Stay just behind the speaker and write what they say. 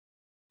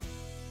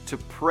To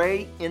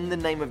pray in the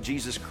name of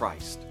Jesus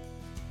Christ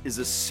is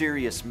a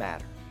serious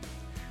matter.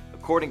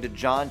 According to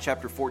John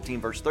chapter 14,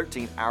 verse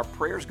 13, our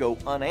prayers go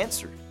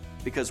unanswered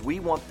because we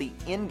want the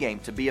end game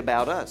to be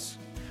about us.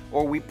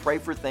 Or we pray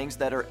for things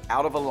that are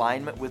out of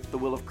alignment with the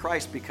will of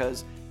Christ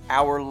because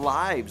our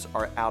lives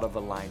are out of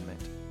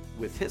alignment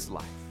with His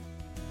life.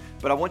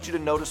 But I want you to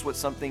notice what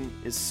something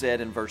is said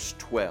in verse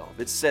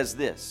 12. It says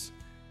this,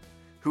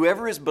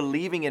 "Whoever is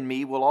believing in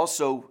me will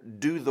also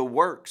do the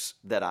works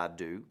that I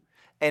do,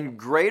 and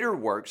greater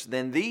works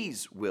than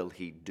these will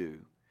he do."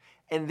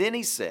 And then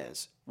he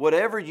says,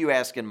 "Whatever you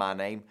ask in my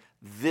name,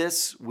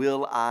 this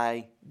will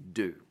I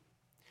do."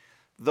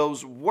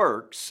 Those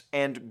works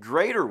and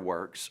greater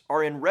works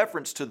are in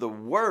reference to the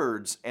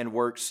words and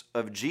works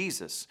of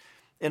Jesus.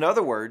 In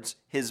other words,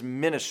 His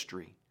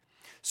ministry.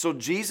 So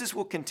Jesus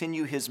will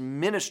continue His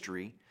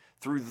ministry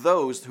through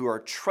those who are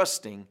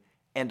trusting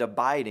and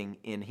abiding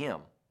in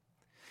Him.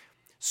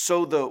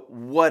 So the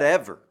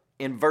whatever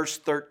in verse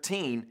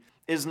 13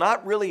 is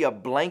not really a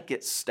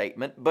blanket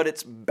statement, but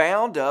it's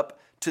bound up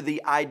to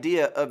the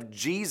idea of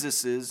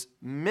Jesus'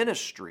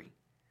 ministry.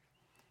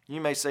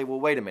 You may say, well,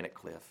 wait a minute,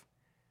 Cliff.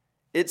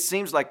 It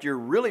seems like you're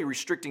really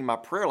restricting my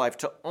prayer life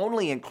to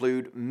only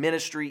include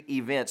ministry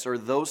events or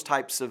those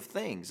types of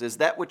things. Is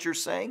that what you're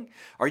saying?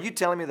 Are you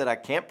telling me that I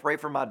can't pray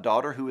for my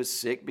daughter who is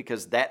sick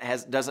because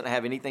that doesn't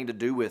have anything to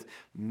do with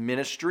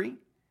ministry?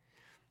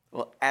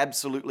 Well,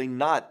 absolutely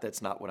not.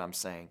 That's not what I'm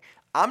saying.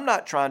 I'm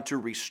not trying to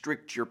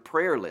restrict your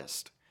prayer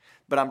list,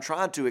 but I'm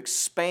trying to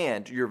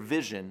expand your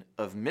vision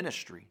of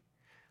ministry.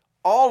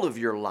 All of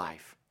your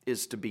life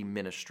is to be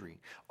ministry.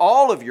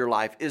 All of your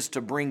life is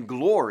to bring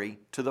glory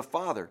to the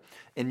Father.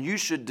 And you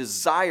should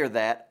desire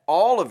that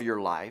all of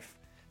your life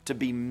to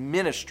be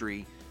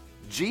ministry,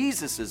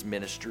 Jesus'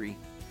 ministry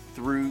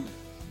through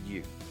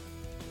you.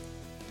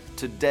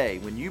 Today,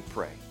 when you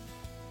pray,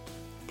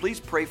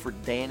 please pray for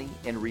Danny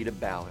and Rita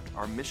Ballard,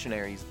 our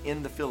missionaries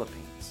in the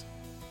Philippines.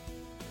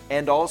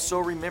 And also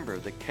remember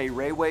the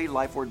Kerewe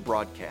Life Word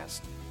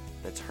broadcast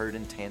that's heard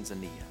in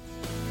Tanzania.